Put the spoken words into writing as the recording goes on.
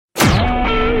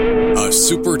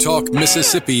SuperTalk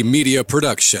Mississippi media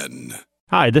production.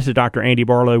 Hi, this is Dr. Andy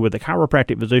Barlow with the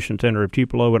Chiropractic Physician Center of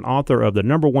Tupelo and author of the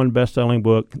 #1 best-selling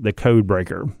book, The Code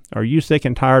Breaker. Are you sick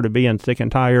and tired of being sick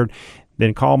and tired?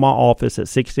 Then call my office at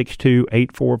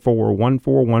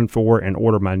 662-844-1414 and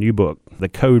order my new book, The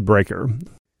Code Breaker.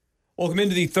 Welcome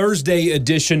into the Thursday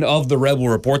edition of the Rebel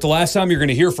Report. The last time you're going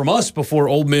to hear from us before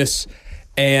Ole Miss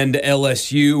and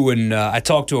LSU. And I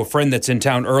talked to a friend that's in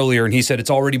town earlier, and he said it's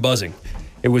already buzzing.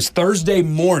 It was Thursday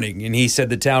morning, and he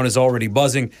said the town is already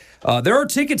buzzing. There are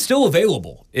tickets still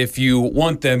available if you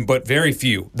want them, but very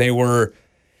few. They were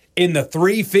in the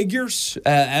three figures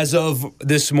as of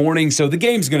this morning, so the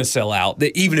game's going to sell out.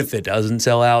 Even if it doesn't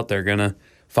sell out, they're going to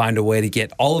find a way to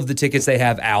get all of the tickets they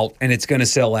have out, and it's going to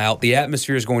sell out. The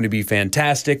atmosphere is going to be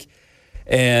fantastic,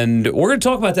 and we're going to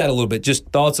talk about that a little bit. Just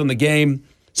thoughts on the game,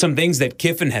 some things that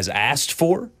Kiffin has asked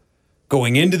for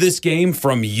going into this game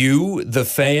from you, the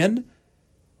fan,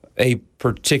 a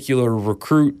particular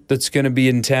recruit that's going to be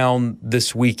in town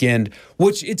this weekend,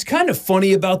 which it's kind of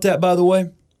funny about that, by the way.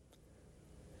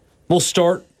 We'll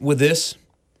start with this.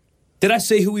 Did I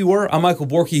say who we were? I'm Michael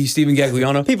Borky. He's Stephen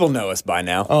Gagliano. People know us by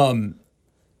now.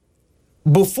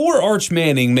 Before Arch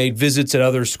Manning made visits at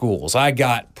other schools, I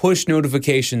got push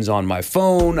notifications on my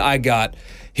phone. I got,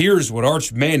 here's what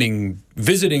Arch Manning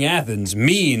visiting Athens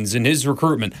means in his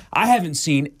recruitment. I haven't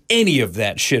seen any of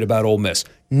that shit about Ole Miss.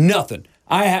 Nothing.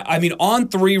 I mean,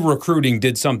 On3 Recruiting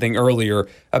did something earlier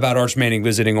about Arch Manning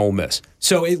visiting Ole Miss.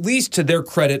 So at least to their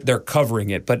credit, they're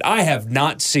covering it. But I have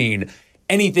not seen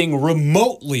anything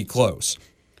remotely close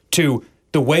to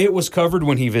the way it was covered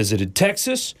when he visited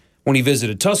Texas, when he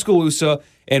visited Tuscaloosa.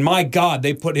 And my God,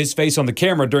 they put his face on the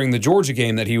camera during the Georgia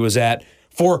game that he was at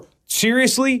for,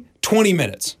 seriously, 20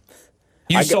 minutes.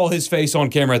 You saw his face on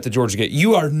camera at the Georgia game.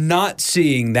 You are not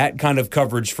seeing that kind of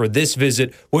coverage for this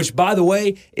visit, which, by the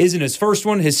way, isn't his first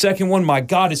one. His second one, my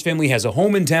God, his family has a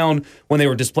home in town. When they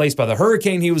were displaced by the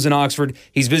hurricane, he was in Oxford.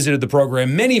 He's visited the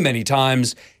program many, many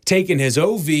times, taken his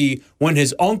OV. When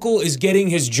his uncle is getting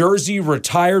his jersey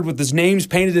retired with his names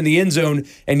painted in the end zone,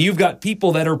 and you've got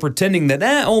people that are pretending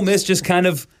that, Ole Miss just kind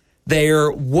of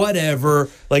there, whatever,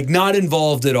 like not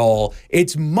involved at all.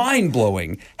 It's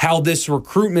mind-blowing how this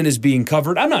recruitment is being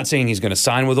covered. I'm not saying he's going to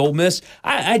sign with Ole Miss.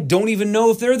 I don't even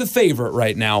know if they're the favorite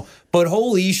right now. But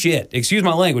holy shit, excuse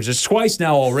my language, it's twice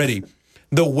now already.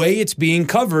 The way it's being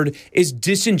covered is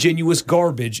disingenuous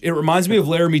garbage. It reminds me of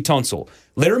Laramie Tunsil.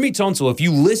 Laramie Tunsil, if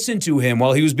you listen to him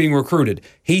while he was being recruited,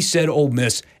 he said Ole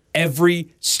Miss every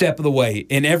step of the way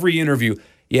in every interview.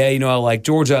 Yeah, you know, I like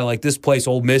Georgia. I like this place.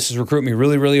 Ole Miss is recruiting me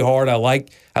really, really hard. I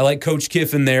like Coach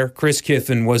Kiffin there. Chris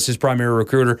Kiffin was his primary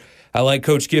recruiter. I like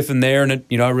Coach Kiffin there, and,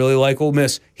 I really like Ole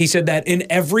Miss. He said that in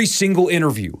every single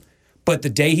interview. But the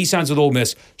day he signs with Ole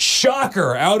Miss,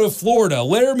 shocker, out of Florida,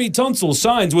 Laramie Tunsil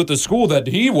signs with a school that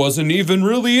he wasn't even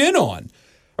really in on.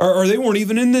 Or they weren't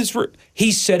even in this.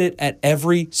 He said it at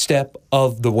every step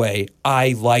of the way.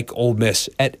 I like Ole Miss.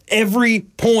 At every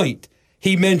point,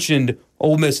 he mentioned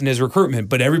Ole Miss in his recruitment,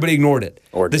 but everybody ignored it.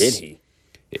 Or did he?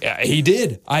 Yeah, he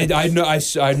did. I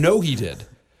know he did.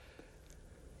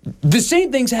 The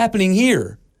same thing's happening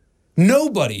here.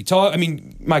 Nobody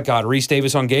my God, Reese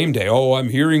Davis on game day. Oh, I'm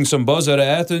hearing some buzz out of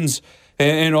Athens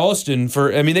and Austin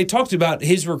they talked about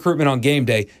his recruitment on game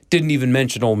day, didn't even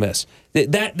mention Ole Miss.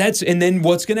 That's and then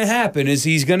what's going to happen is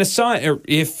he's going to sign, or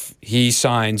if he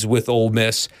signs with Ole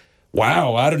Miss.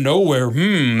 Wow, out of nowhere.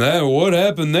 What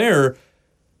happened there?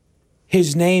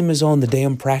 His name is on the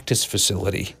damn practice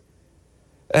facility.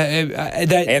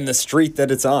 And the street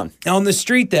that it's on. On the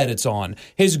street that it's on.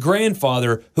 His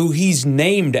grandfather, who he's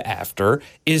named after,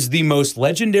 is the most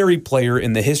legendary player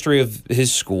in the history of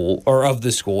his school, or of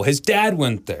the school. His dad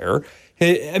went there.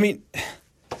 I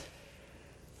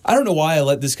don't know why I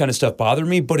let this kind of stuff bother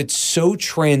me, but it's so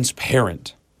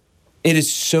transparent. It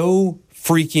is so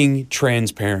freaking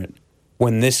transparent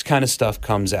when this kind of stuff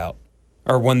comes out,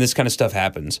 or when this kind of stuff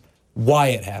happens. Why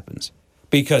it happens.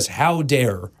 Because how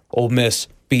dare Ole Miss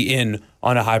be in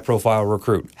on a high-profile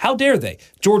recruit? How dare they?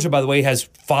 Georgia, by the way, has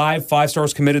five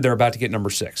stars committed. They're about to get number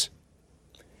 6.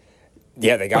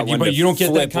 Yeah, they got one. But you don't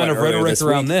get that kind of rhetoric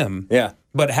around them. Yeah.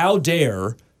 But how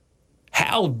dare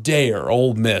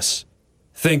Ole Miss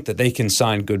think that they can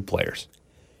sign good players?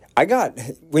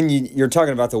 When you're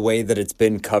talking about the way that it's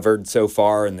been covered so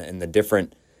far and the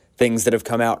different things that have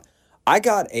come out, I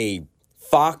got a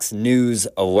Fox News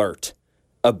alert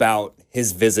about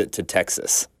his visit to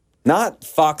Texas. Not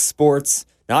Fox Sports,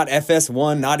 not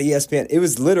FS1, not ESPN. It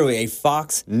was literally a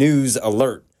Fox News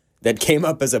alert that came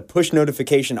up as a push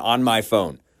notification on my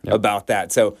phone about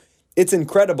that. So it's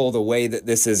incredible the way that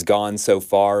this has gone so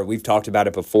far. We've talked about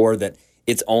it before, that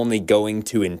it's only going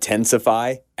to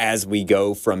intensify as we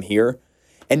go from here.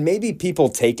 And maybe people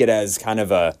take it as kind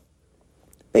of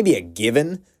maybe a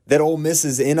given that Ole Miss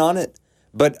is in on it.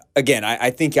 But again, I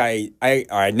think I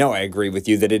know I agree with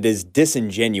you that it is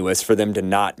disingenuous for them to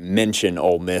not mention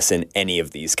Ole Miss in any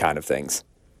of these kind of things.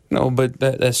 No, but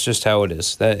that's just how it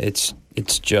is. It's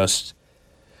just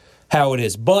how it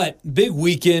is. But big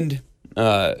weekend,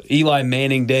 Eli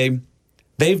Manning Day.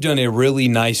 They've done a really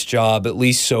nice job, at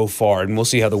least so far, and we'll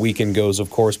see how the weekend goes, of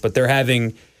course. But they're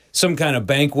having some kind of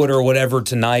banquet or whatever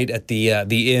tonight at the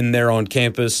inn there on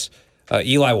campus.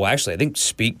 Eli will actually, I think,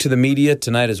 speak to the media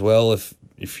tonight as well.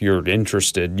 If you're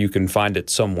interested, you can find it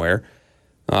somewhere.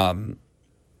 The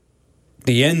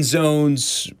end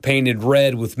zones painted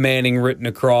red with Manning written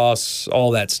across,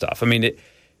 all that stuff. I mean,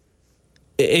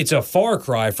 it's a far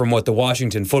cry from what the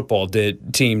Washington football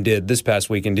team did this past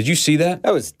weekend. Did you see that?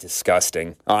 That was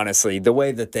disgusting, honestly. The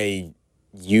way that they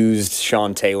used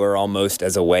Sean Taylor almost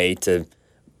as a way to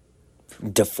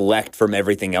deflect from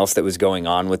everything else that was going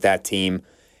on with that team.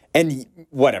 And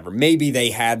whatever, maybe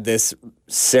they had this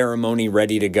ceremony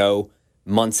ready to go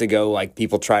months ago, like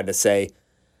people tried to say.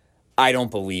 I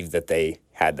don't believe that they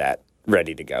had that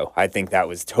ready to go. I think that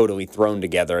was totally thrown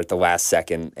together at the last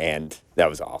second, and that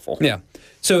was awful. Yeah.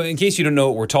 So in case you don't know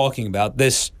what we're talking about,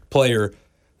 this player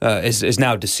is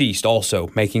now deceased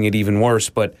also, making it even worse.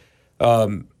 But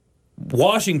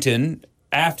Washington,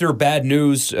 after bad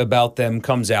news about them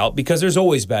comes out, because there's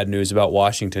always bad news about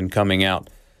Washington coming out,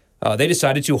 they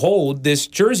decided to hold this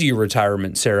jersey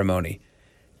retirement ceremony.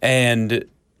 And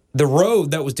the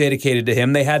road that was dedicated to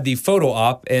him, they had the photo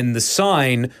op, and the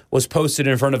sign was posted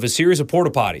in front of a series of porta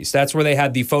potties. That's where they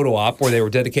had the photo op, where they were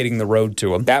dedicating the road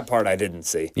to him. That part I didn't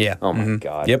see. Yeah. Oh, my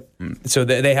God. Yep. So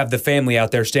they have the family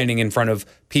out there standing in front of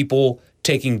people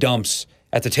taking dumps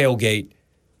at the tailgate.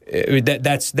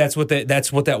 That's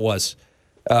what that was.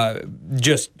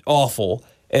 Just awful.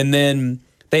 And then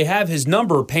they have his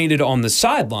number painted on the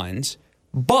sidelines,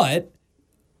 but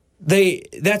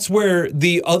that's where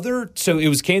so it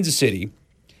was Kansas City.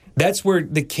 That's where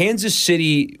the Kansas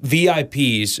City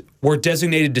VIPs were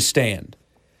designated to stand.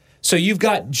 So you've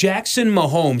got Jackson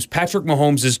Mahomes, Patrick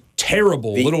Mahomes'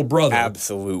 terrible little brother.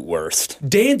 Absolute worst.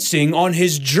 Dancing on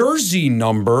his jersey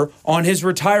number on his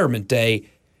retirement day,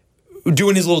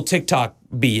 doing his little TikTok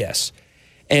BS.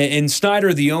 And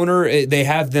Snyder, the owner, they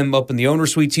have them up in the owner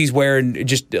suites. He's wearing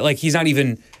just like he's not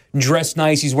even dressed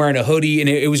nice. He's wearing a hoodie, and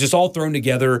it was just all thrown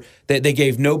together. That they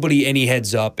gave nobody any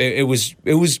heads up. It was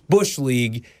Bush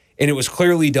League, and it was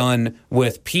clearly done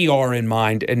with PR in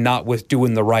mind and not with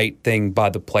doing the right thing by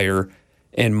the player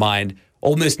in mind.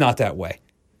 Ole Miss not that way.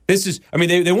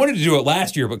 They wanted to do it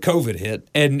last year, but COVID hit,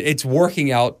 and it's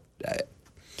working out.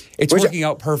 It's working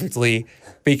out perfectly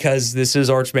because this is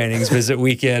Arch Manning's visit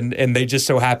weekend, and they just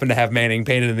so happen to have Manning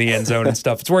painted in the end zone and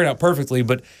stuff. It's working out perfectly,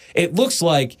 but it looks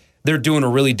like they're doing a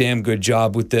really damn good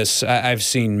job with this. I've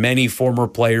seen many former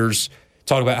players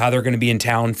talk about how they're going to be in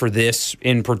town for this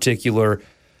in particular.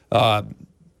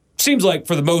 Seems like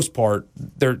for the most part,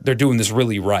 they're doing this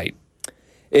really right.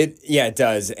 It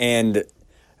does, and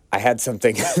I had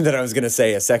something that I was going to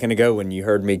say a second ago when you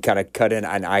heard me kind of cut in,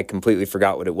 and I completely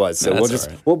forgot what it was. So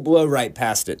we'll blow right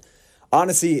past it.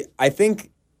 Honestly, I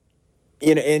think,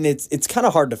 and it's kind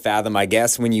of hard to fathom, I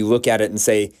guess, when you look at it and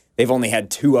say they've only had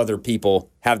 2 other people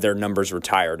have their numbers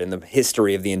retired in the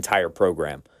history of the entire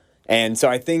program. And so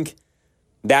I think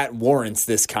that warrants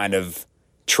this kind of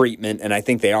treatment, and I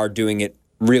think they are doing it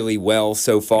really well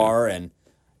so far, and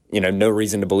no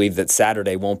reason to believe that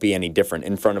Saturday won't be any different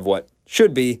in front of what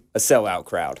should be a sellout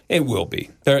crowd. It will be.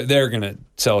 They're going to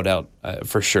sell it out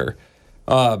for sure.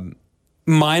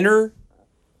 Minor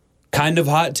kind of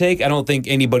hot take. I don't think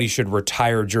anybody should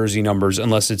retire jersey numbers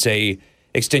unless it's a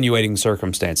extenuating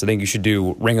circumstance. I think you should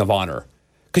do Ring of Honor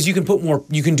because you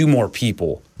can do more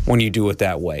people when you do it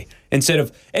that way instead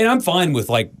of. And I'm fine with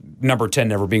like number 10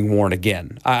 never being worn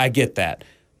again. I get that.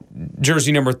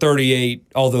 Jersey number 38,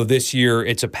 although this year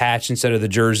it's a patch instead of the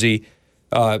jersey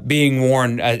being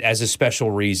worn as a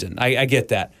special reason. I get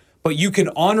that. But you can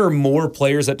honor more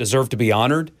players that deserve to be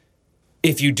honored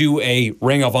if you do a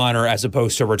Ring of Honor as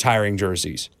opposed to retiring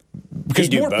jerseys.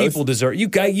 Because more people deserve. You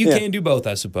can do both,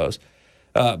 I suppose.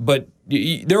 But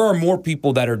there are more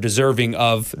people that are deserving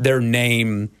of their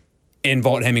name in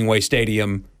Vaught-Hemingway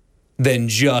Stadium than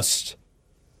just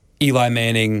Eli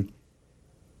Manning,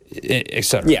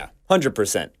 etc. Yeah,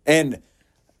 100%. And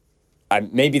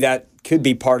maybe that could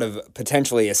be part of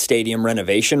potentially a stadium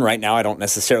renovation. Right now, I don't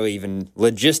necessarily even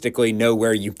logistically know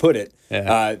where you put it.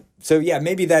 Yeah. So,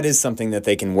 maybe that is something that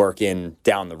they can work in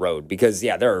down the road because,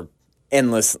 there are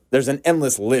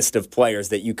endless list of players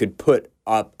that you could put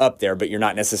up there, but you're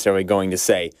not necessarily going to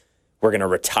say we're going to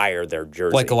retire their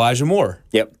jersey. Like Elijah Moore.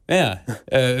 Yep. Yeah.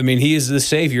 I mean, he is the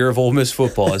savior of Ole Miss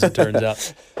football, as it turns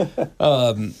out.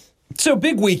 So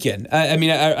big weekend.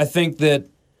 I think that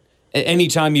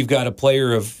anytime you've got a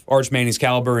player of Arch Manning's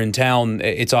caliber in town,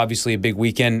 it's obviously a big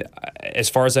weekend. As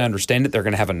far as I understand it, they're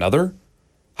going to have another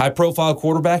high-profile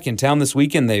quarterback in town this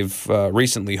weekend. They've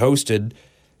recently hosted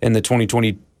in the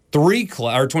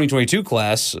 2022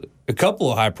 class a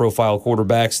couple of high-profile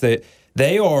quarterbacks that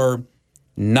they are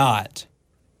not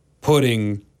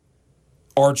putting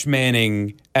Arch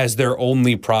Manning as their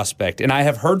only prospect. And I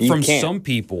have heard from some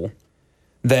people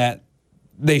that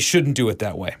they shouldn't do it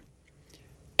that way.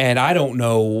 And I don't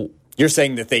know. You're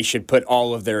saying that they should put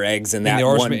all of their eggs in that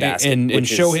one basket. And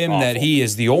show him that he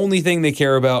is the only thing they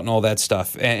care about and all that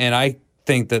stuff. And I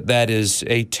think that is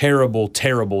a terrible,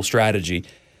 terrible strategy.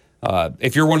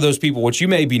 If you're one of those people, which you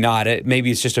may be not,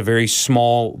 maybe it's just a very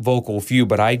small vocal few,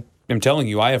 but I am telling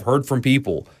you, I have heard from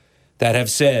people that have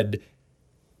said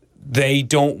they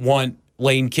don't want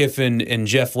Lane Kiffin and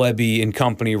Jeff Lebby and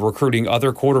company recruiting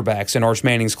other quarterbacks in Arch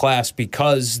Manning's class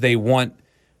because they want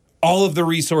all of the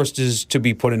resources to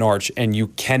be put in Arch, and you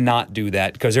cannot do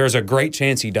that because there's a great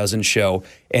chance he doesn't show,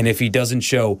 and if he doesn't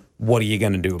show, what are you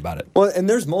going to do about it? Well, and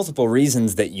there's multiple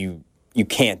reasons that you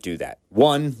can't do that.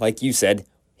 One, like you said,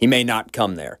 he may not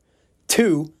come there.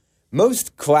 Two,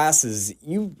 most classes,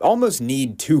 you almost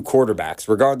need two quarterbacks,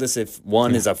 regardless if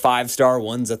one is a 5-star,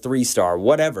 one's a 3-star,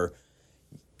 whatever.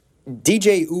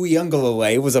 DJ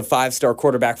Uiagalelei was a 5-star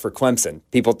quarterback for Clemson.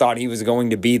 People thought he was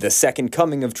going to be the second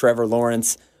coming of Trevor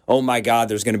Lawrence. Oh my God,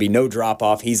 there's going to be no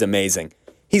drop-off. He's amazing.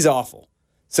 He's awful.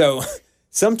 So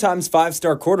sometimes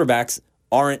 5-star quarterbacks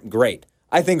aren't great.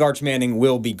 I think Arch Manning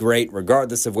will be great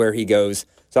regardless of where he goes.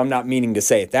 So I'm not meaning to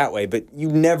say it that way, but you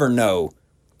never know.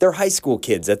 They're high school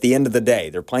kids at the end of the day.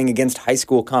 They're playing against high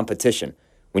school competition.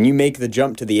 When you make the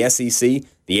jump to the SEC,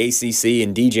 the ACC,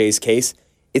 in DJ's case,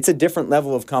 it's a different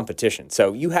level of competition.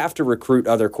 So you have to recruit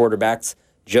other quarterbacks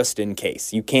just in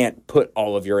case. You can't put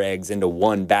all of your eggs into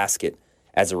one basket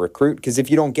as a recruit because if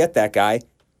you don't get that guy,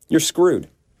 you're screwed.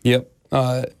 Yep.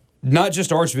 Not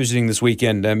just Arch visiting this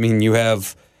weekend. I mean, you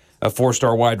have a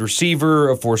 4-star wide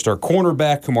receiver, a 4-star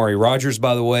cornerback, Kamari Rogers,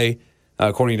 by the way,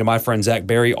 according to my friend Zach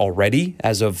Berry, already,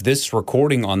 as of this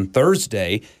recording on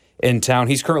Thursday, in town.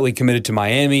 He's currently committed to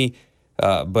Miami,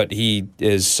 but he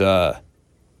is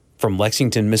from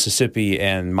Lexington, Mississippi,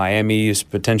 and Miami is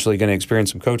potentially going to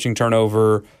experience some coaching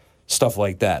turnover, stuff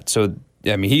like that. So,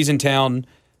 I mean, he's in town.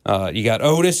 You got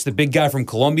Otis, the big guy from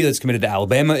Columbia that's committed to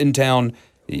Alabama, in town.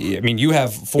 I mean, you have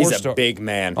 4-star. He's a big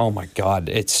man. Oh, my God.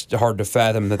 It's hard to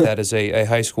fathom that is a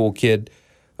high school kid.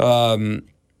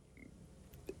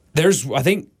 There's, I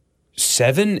think,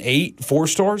 7, 8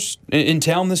 4-stars in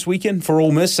town this weekend for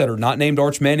Ole Miss that are not named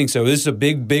Arch Manning. So this is a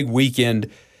big, big weekend,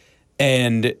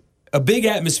 and a big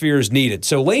atmosphere is needed.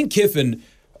 So Lane Kiffin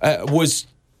was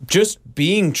just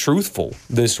being truthful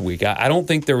this week. I don't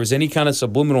think there was any kind of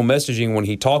subliminal messaging when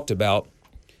he talked about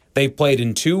they played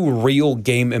in 2 real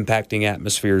game-impacting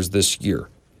atmospheres this year,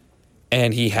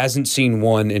 and he hasn't seen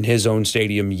one in his own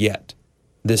stadium yet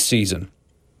this season.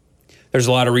 There's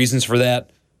a lot of reasons for that.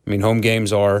 I mean, home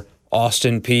games are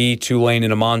Austin Peay, Tulane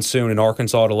in a monsoon, and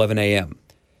Arkansas at 11 a.m.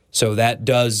 So that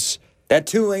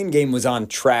Tulane game was on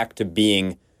track to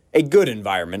being a good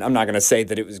environment. I'm not going to say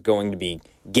that it was going to be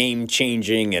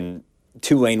game-changing and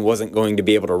Tulane wasn't going to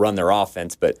be able to run their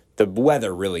offense, but the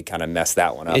weather really kind of messed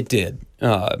that one up. It did.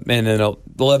 And then an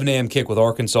 11 a.m. kick with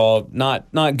Arkansas,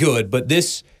 not good, but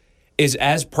this is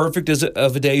as perfect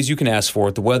of a day as you can ask for.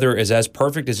 The weather is as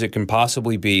perfect as it can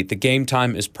possibly be. The game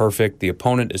time is perfect. The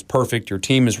opponent is perfect. Your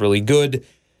team is really good.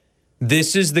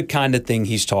 This is the kind of thing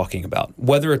he's talking about.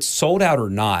 Whether it's sold out or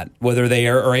not, whether they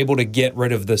are able to get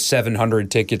rid of the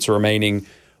 700 tickets remaining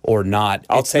or not.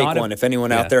 I'll take one if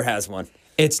anyone out there has one.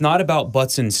 It's not about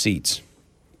butts in seats.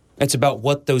 It's about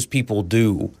what those people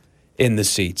do in the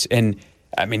seats. And,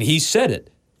 I mean, he said it.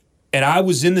 And I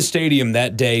was in the stadium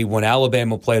that day when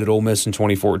Alabama played at Ole Miss in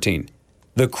 2014.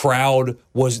 The crowd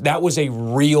that was a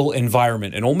real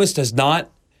environment. And Ole Miss has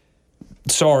not,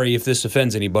 sorry if this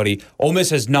offends anybody, Ole Miss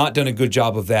has not done a good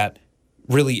job of that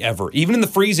really ever. Even in the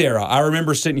Freeze era, I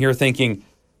remember sitting here thinking,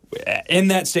 in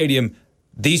that stadium,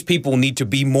 these people need to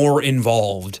be more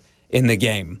involved in the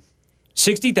game.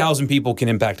 60,000 people can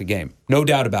impact a game. No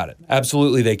doubt about it.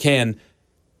 Absolutely they can.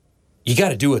 You got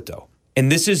to do it, though. And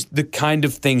this is the kind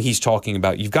of thing he's talking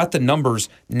about. You've got the numbers.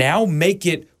 Now make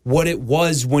it what it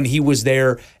was when he was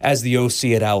there as the OC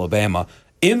at Alabama.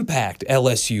 Impact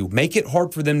LSU. Make it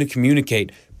hard for them to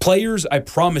communicate. Players, I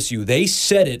promise you, they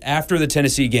said it after the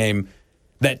Tennessee game.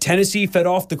 that Tennessee fed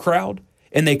off the crowd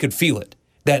and they could feel it,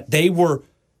 that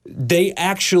they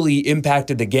actually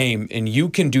impacted the game, and you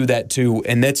can do that too.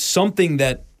 And that's something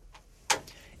that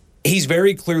he's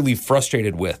very clearly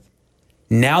frustrated with.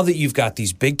 Now that you've got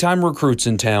these big-time recruits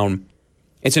in town,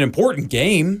 it's an important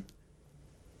game.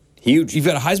 Huge. You've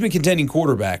got a Heisman contending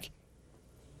quarterback.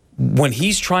 When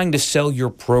he's trying to sell your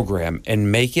program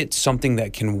and make it something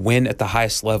that can win at the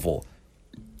highest level,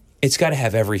 it's got to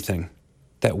have everything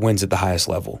that wins at the highest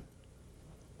level,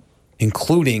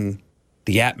 including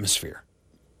the atmosphere.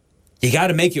 You got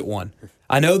to make it one.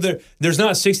 I know there's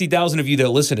not 60,000 of you that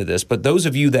listen to this, but those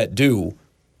of you that do,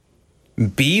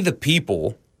 be the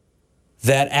people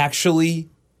that actually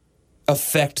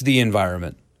affect the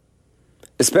environment.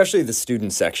 Especially the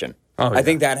student section. Oh, yeah. I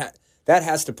think that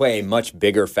has to play a much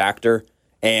bigger factor.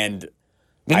 And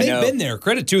they've been there.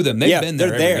 Credit to them. They've been there.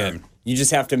 They're every there. game. You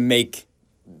just have to make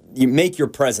your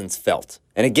presence felt.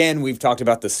 And again, we've talked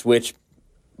about the switch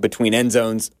between end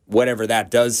zones. Whatever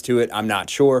that does to it, I'm not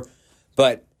sure.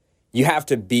 But you have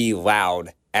to be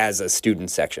loud as a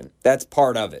student section. That's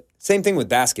part of it. Same thing with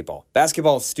basketball.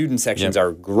 Basketball student sections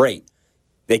are great.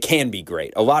 They can be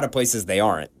great. A lot of places they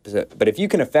aren't. But if you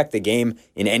can affect the game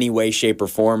in any way, shape, or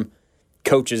form,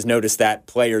 coaches notice that,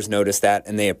 players notice that,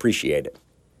 and they appreciate it.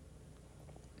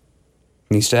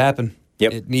 Needs to happen.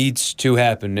 Yep. It needs to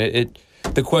happen.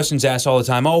 The question's asked all the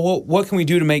time, well, what can we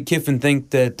do to make Kiffin think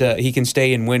that he can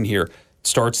stay and win here? It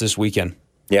starts this weekend.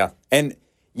 Yeah. And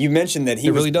you mentioned that he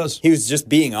was just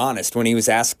being honest when he was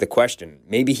asked the question.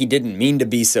 Maybe he didn't mean to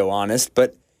be so honest,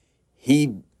 but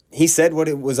he said what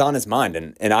it was on his mind.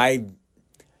 And I,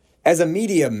 as a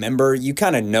media member, you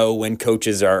kind of know when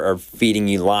coaches are feeding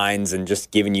you lines and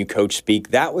just giving you coach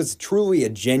speak. That was truly a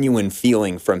genuine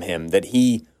feeling from him that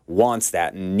he wants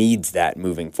that and needs that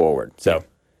moving forward. So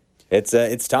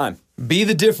it's time. Be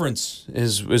the difference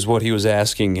is what he was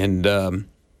asking. And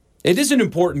it is an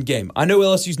important game. I know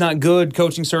LSU's not good,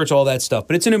 coaching search, all that stuff,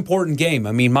 but it's an important game.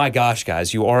 I mean, my gosh,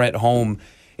 guys, you are at home.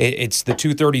 It's the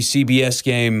 2:30 CBS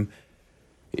game.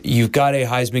 You've got a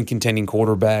Heisman contending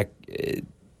quarterback.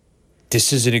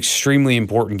 This is an extremely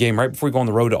important game. Right before you go on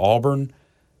the road to Auburn,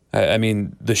 I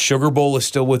mean, the Sugar Bowl is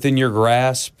still within your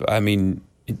grasp. I mean,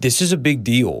 this is a big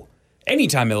deal.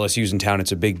 Anytime LSU's in town,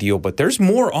 it's a big deal, but there's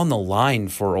more on the line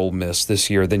for Ole Miss this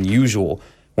year than usual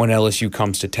when LSU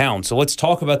comes to town. So let's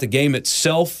talk about the game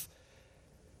itself.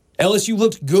 LSU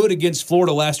looked good against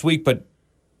Florida last week, but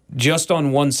just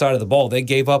on one side of the ball. They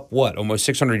gave up, almost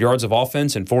 600 yards of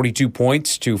offense and 42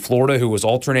 points to Florida, who was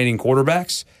alternating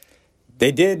quarterbacks.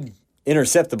 They did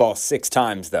intercept the ball 6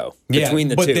 times, though, between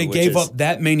the two. But they gave up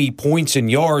that many points and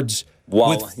yards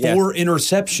with 4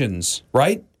 interceptions,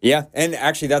 right? Yeah, and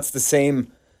actually that's the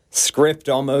same script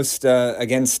almost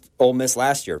against Ole Miss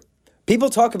last year. People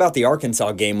talk about the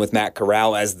Arkansas game with Matt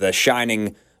Corral as the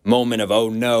shining moment of, oh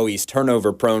no, he's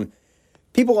turnover prone.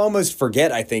 People almost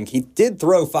forget, I think, he did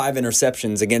throw 5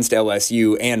 interceptions against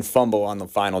LSU and fumble on the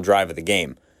final drive of the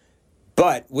game.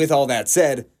 But with all that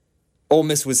said, Ole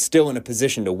Miss was still in a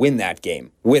position to win that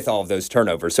game with all of those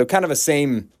turnovers. So kind of the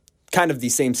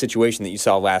same situation that you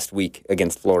saw last week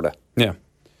against Florida. Yeah.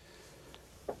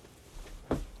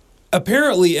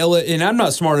 Apparently, and I'm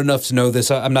not smart enough to know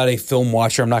this. I'm not a film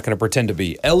watcher. I'm not going to pretend to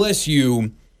be.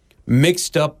 LSU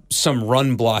mixed up some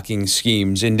run blocking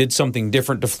schemes and did something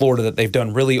different to Florida that they've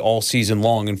done really all season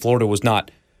long, and Florida was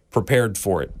not prepared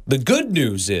for it. The good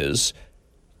news is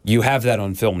you have that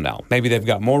on film now. Maybe they've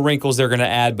got more wrinkles they're going to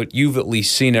add, but you've at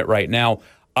least seen it right now.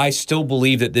 I still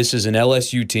believe that this is an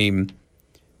LSU team.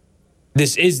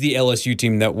 This is the LSU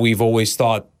team that we've always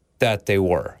thought that they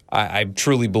were. I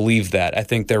truly believe that. I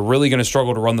think they're really going to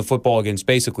struggle to run the football against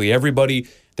basically everybody.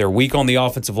 They're weak on the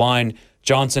offensive line.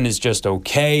 Johnson is just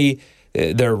okay.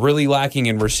 They're really lacking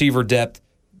in receiver depth.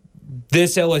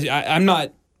 This LSU, I'm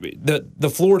not, the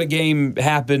Florida game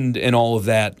happened and all of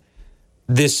that.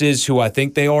 This is who I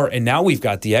think they are. And now we've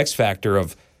got the X factor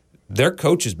of their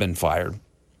coach has been fired.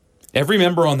 Every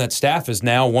member on that staff is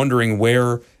now wondering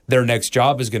where their next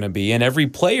job is going to be. And every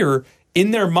player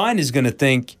in their mind is going to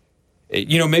think,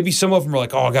 maybe some of them are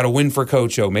like, I got to win for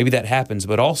Coach O. Maybe that happens.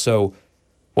 But also,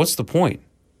 what's the point?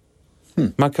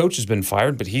 My coach has been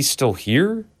fired, but he's still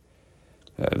here.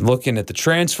 Looking at the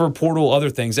transfer portal, other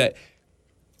things. That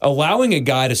allowing a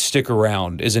guy to stick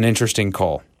around is an interesting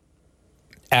call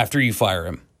after you fire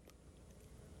him.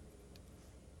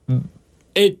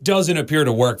 It doesn't appear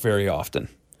to work very often.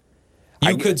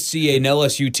 You could see an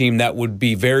LSU team that would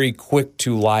be very quick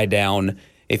to lie down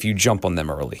if you jump on them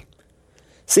early.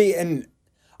 See, and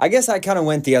I guess I kind of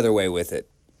went the other way with it.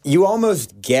 You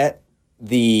almost get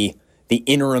the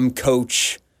interim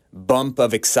coach bump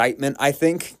of excitement, I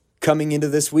think, coming into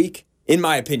this week, in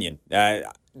my opinion.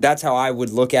 That's how I would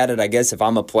look at it, I guess, if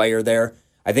I'm a player there.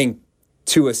 I think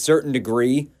to a certain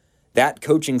degree, that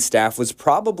coaching staff was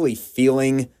probably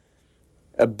feeling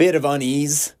a bit of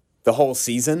unease the whole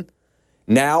season.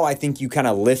 Now I think you kind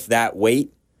of lift that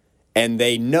weight, and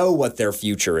they know what their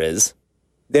future is.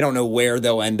 They don't know where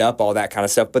they'll end up, all that kind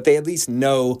of stuff, but they at least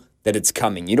know that it's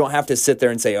coming. You don't have to sit there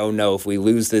and say, oh no, if we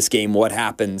lose this game, what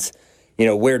happens?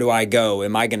 Where do I go?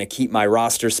 Am I going to keep my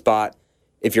roster spot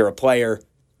if you're a player?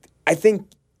 I think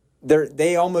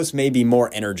they almost may be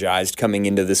more energized coming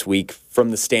into this week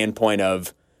from the standpoint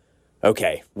of,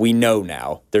 okay, we know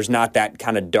now. There's not that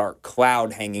kind of dark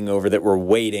cloud hanging over that we're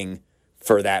waiting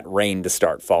for that rain to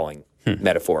start falling,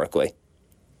 metaphorically.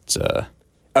 It's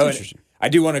interesting. I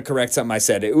do want to correct something I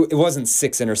said. It wasn't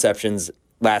 6 interceptions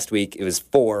last week. It was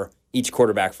 4. Each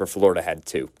quarterback for Florida had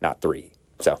 2, not 3.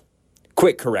 So,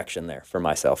 quick correction there for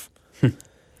myself. All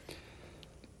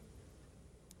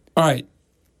right.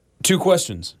 2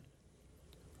 questions.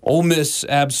 Ole Miss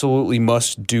absolutely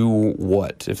must do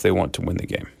what if they want to win the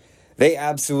game? They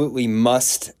absolutely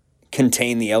must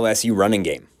contain the LSU running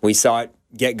game. We saw it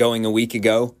get going a week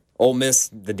ago. Ole Miss,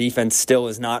 the defense still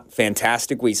is not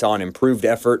fantastic. We saw an improved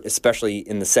effort, especially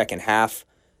in the second half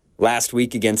last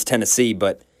week against Tennessee.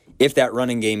 But if that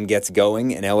running game gets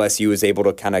going and LSU is able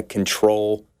to kind of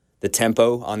control the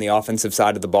tempo on the offensive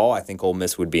side of the ball, I think Ole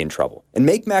Miss would be in trouble. And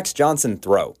make Max Johnson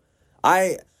throw.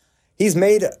 He's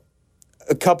made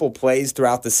a couple plays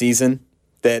throughout the season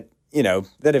that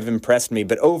have impressed me.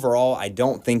 But overall, I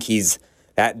don't think he's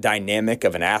that dynamic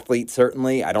of an athlete,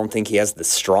 certainly. I don't think he has the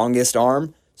strongest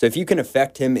arm. So if you can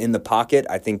affect him in the pocket,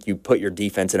 I think you put your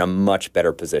defense in a much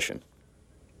better position.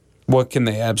 What can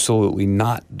they absolutely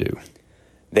not do?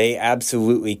 They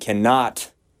absolutely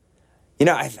cannot.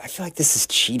 I feel like this is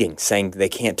cheating, saying they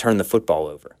can't turn the football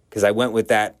over, because I went with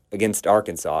that against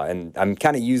Arkansas, and I'm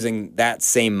kind of using that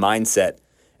same mindset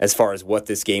as far as what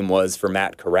this game was for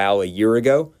Matt Corral a year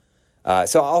ago.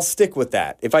 So I'll stick with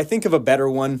that. If I think of a better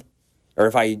one, or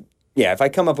if I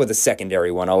come up with a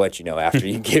secondary one, I'll let you know after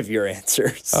you give your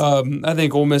answers. I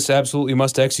think Ole Miss absolutely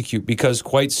must execute, because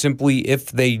quite simply,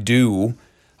 if they do,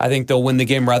 I think they'll win the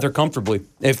game rather comfortably.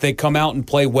 If they come out and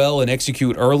play well and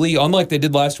execute early, unlike they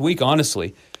did last week,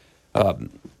 honestly.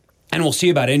 And we'll see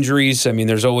about injuries. I mean,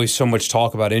 there's always so much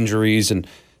talk about injuries, and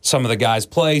some of the guys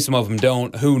play, some of them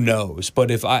don't. Who knows?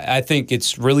 But I think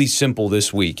it's really simple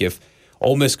this week. If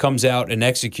Ole Miss comes out and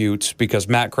executes, because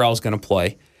Matt Corral's going to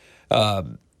play,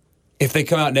 if they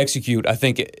come out and execute, I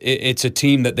think it's a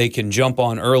team that they can jump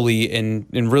on early and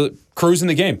really cruise in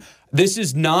the game. This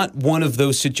is not one of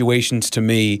those situations to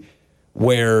me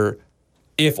where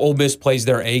if Ole Miss plays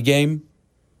their A game,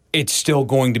 it's still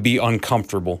going to be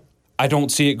uncomfortable. I don't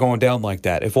see it going down like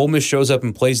that. If Ole Miss shows up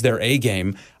and plays their A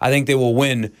game, I think they will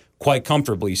win quite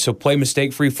comfortably. So play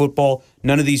mistake-free football,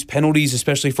 none of these penalties,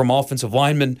 especially from offensive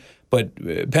linemen, but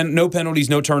no penalties,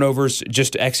 no turnovers,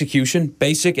 just execution,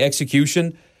 basic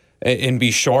execution, and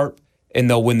be sharp, and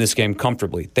they'll win this game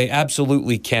comfortably. They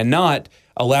absolutely cannot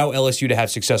allow LSU to have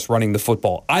success running the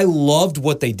football. I loved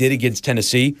what they did against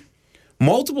Tennessee.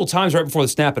 Multiple times right before the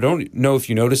snap, I don't know if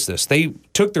you noticed this, they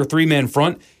took their 3-man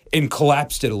front and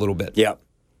collapsed it a little bit. Yep.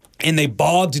 And they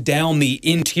bogged down the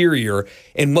interior,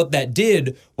 and what that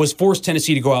did was force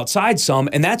Tennessee to go outside some,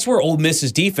 and that's where Ole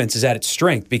Miss's defense is at its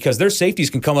strength, because their safeties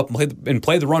can come up and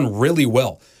play the run really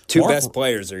well. Two best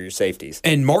players are your safeties.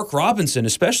 And Mark Robinson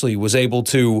especially was able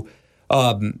to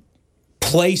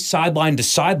play sideline to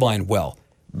sideline well.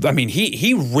 I mean,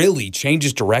 he really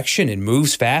changes direction and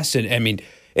moves fast, and I mean,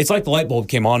 it's like the light bulb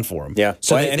came on for him. Yeah,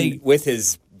 so with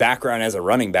his background as a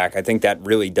running back, I think that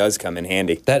really does come in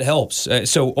handy. That helps.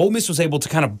 So Ole Miss was able to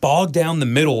kind of bog down the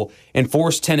middle and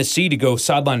force Tennessee to go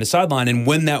sideline to sideline, and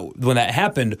when that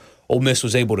happened, Ole Miss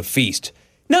was able to feast.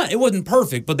 No, it wasn't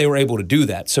perfect, but they were able to do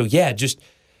that. So yeah, just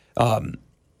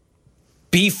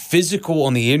be physical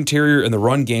on the interior in the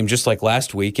run game, just like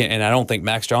last week, and I don't think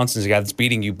Max Johnson's a guy that's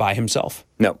beating you by himself.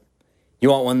 No. You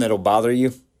want one that'll bother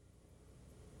you?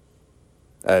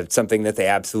 Something that they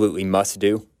absolutely must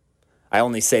do? I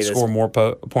only say this. Score more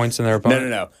points than their opponent?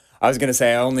 No. I was going to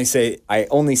say I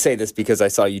only say this because I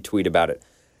saw you tweet about it.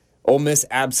 Ole Miss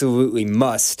absolutely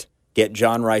must get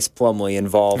John Rice Plumlee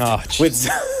involved with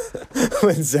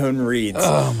zone reads.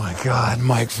 Oh my God,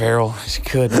 Mike Farrell!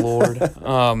 Good Lord,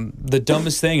 the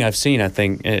dumbest thing I've seen. I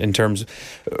think in terms,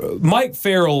 Mike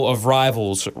Farrell of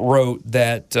Rivals wrote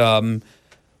that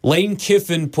Lane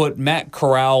Kiffin put Matt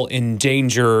Corral in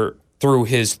danger through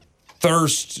his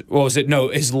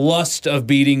his lust of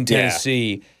beating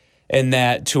Tennessee, and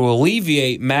that to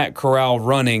alleviate Matt Corral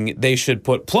running, they should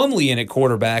put Plumlee in at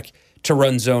quarterback to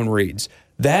run zone reads.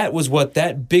 That was what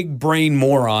that big brain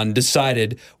moron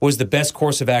decided was the best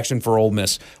course of action for Ole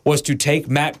Miss, was to take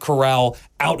Matt Corral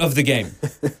out of the game.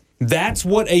 That's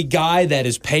what a guy that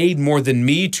is paid more than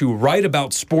me to write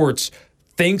about sports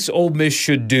thinks Ole Miss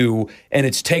should do, and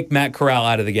it's take Matt Corral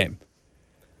out of the game.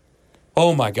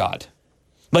 Oh, my God.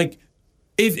 Like,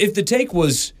 if the take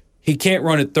was he can't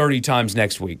run it 30 times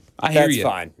next week, I hear you.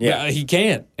 That's fine. Yeah. He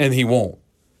can't, and he won't.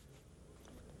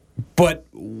 But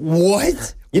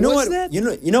what? You know What's what? that?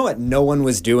 You know what no one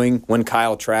was doing when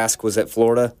Kyle Trask was at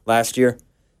Florida last year,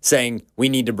 saying we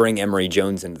need to bring Emory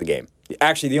Jones into the game.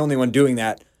 Actually, the only one doing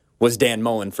that was Dan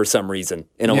Mullen for some reason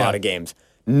in a lot of games.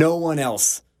 No one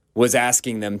else was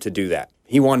asking them to do that.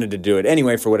 He wanted to do it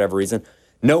anyway for whatever reason.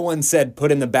 No one said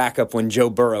put in the backup when Joe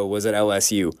Burrow was at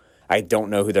LSU. I don't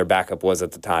know who their backup was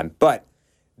at the time, but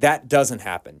that doesn't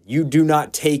happen. You do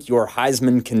not take your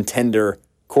Heisman contender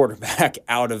quarterback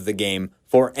out of the game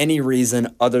for any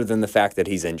reason other than the fact that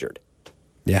he's injured.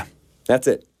 Yeah. That's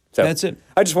it. So That's it.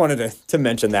 I just wanted to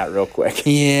mention that real quick.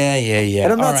 Yeah.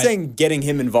 And I'm not saying getting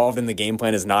him involved in the game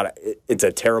plan is not it's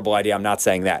a terrible idea. I'm not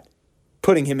saying that.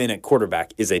 Putting him in at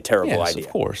quarterback is a terrible idea.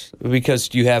 Of course,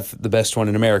 because you have the best one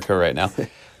in America right now.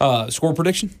 Score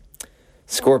prediction?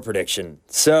 Score prediction.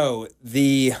 So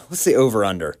what's the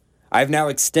over-under? I've now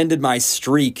extended my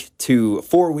streak to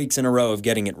 4 weeks in a row of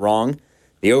getting it wrong.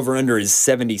 The over-under is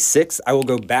 76. I will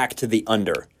go back to the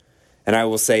under, and I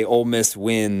will say Ole Miss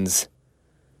wins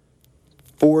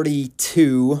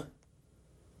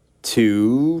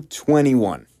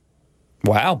 42-21.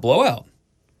 Wow, blowout.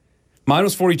 Mine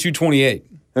was 42-28.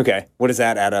 Okay, what does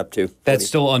that add up to? That's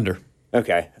still under.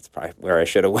 Okay, that's probably where I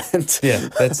should have went. Yeah,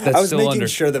 that's I was still making under.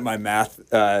 sure that my math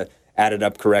added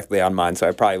up correctly on mine, so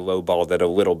I probably lowballed it a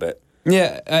little bit.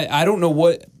 Yeah, I don't know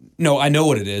what. No, I know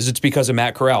what it is. It's because of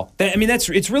Matt Corral.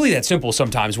 It's really that simple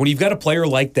sometimes. When you've got a player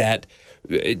like that,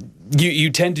 you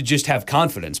tend to just have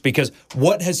confidence because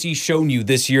what has he shown you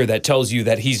this year that tells you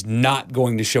that he's not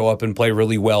going to show up and play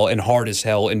really well and hard as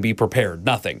hell and be prepared?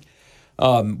 Nothing.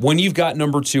 When you've got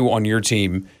number 2 on your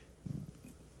team,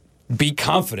 be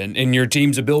confident in your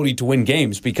team's ability to win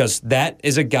games because that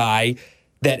is a guy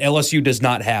that LSU does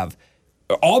not have.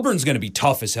 Auburn's going to be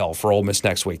tough as hell for Ole Miss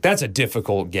next week. That's a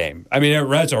difficult game.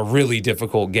 That's a really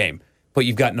difficult game. But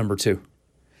you've got number 2.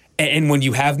 And when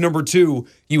you have number 2,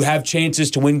 you have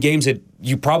chances to win games that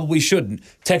you probably shouldn't.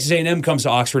 Texas A&M comes to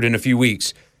Oxford in a few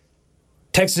weeks.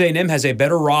 Texas A&M has a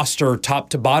better roster top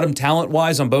to bottom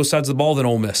talent-wise on both sides of the ball than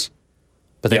Ole Miss.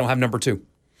 But they don't have number 2.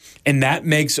 And that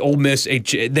makes Ole Miss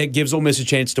that gives Ole Miss a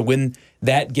chance to win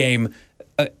that game.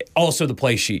 Also the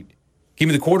play sheet. Give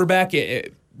me the quarterback and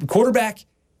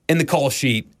the call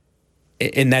sheet,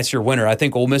 and that's your winner. I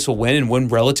think Ole Miss will win and win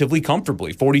relatively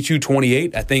comfortably,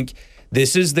 42-28. I think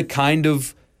this is the kind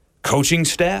of coaching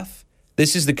staff,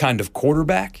 this is the kind of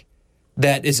quarterback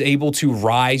that is able to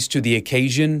rise to the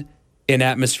occasion in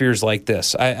atmospheres like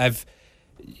this. I've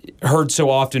heard so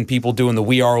often people doing the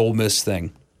 "We Are Ole Miss"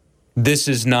 thing. This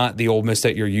is not the Ole Miss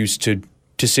that you're used to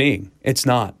seeing. It's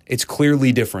not. It's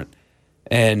clearly different.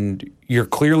 And you're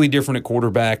clearly different at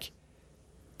quarterback.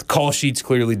 The call sheet's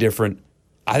clearly different.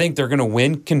 I think they're going to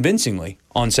win convincingly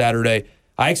on Saturday.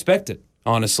 I expect it,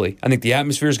 honestly. I think the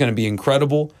atmosphere is going to be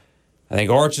incredible. I think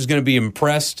Arch is going to be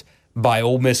impressed by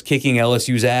Ole Miss kicking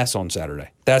LSU's ass on Saturday.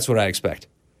 That's what I expect.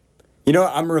 You know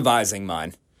what? I'm revising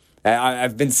mine.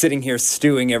 I've been sitting here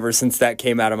stewing ever since that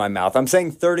came out of my mouth. I'm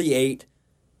saying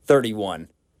 38-31.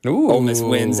 Ooh, Ole Miss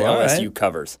wins, all LSU right.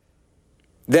 covers.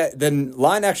 The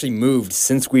line actually moved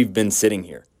since we've been sitting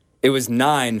here. It was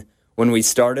 9 when we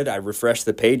started. I refreshed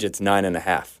the page. It's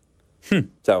 9.5.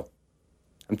 So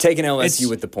I'm taking LSU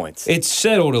with the points. It's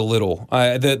settled a little.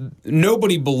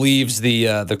 Nobody believes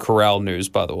the Corral news,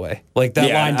 by the way. Like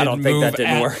that line I don't didn't think move that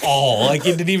didn't at work. all. Like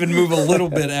it didn't even move a little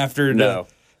bit after No.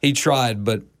 He tried.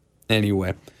 But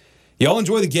anyway, y'all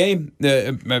enjoy the game.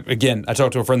 Again, I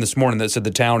talked to a friend this morning that said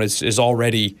the town is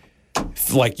already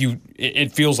like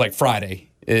it feels like Friday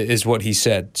is what he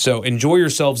said. So enjoy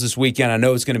yourselves this weekend. I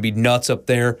know it's going to be nuts up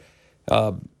there.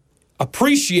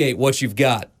 Appreciate what you've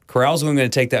got. Corral's only going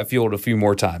to take that field a few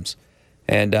more times.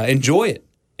 And enjoy it.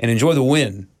 And enjoy the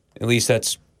win. At least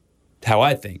that's how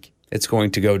I think it's going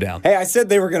to go down. Hey, I said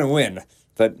they were going to win,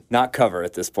 but not cover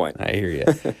at this point. I hear you.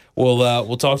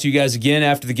 We'll talk to you guys again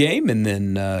after the game and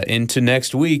then into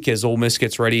next week as Ole Miss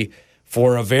gets ready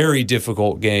for a very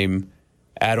difficult game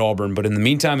at Auburn. But in the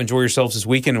meantime, enjoy yourselves this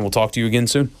weekend, and we'll talk to you again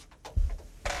soon.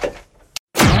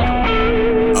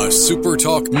 A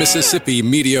SuperTalk Mississippi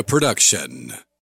media production.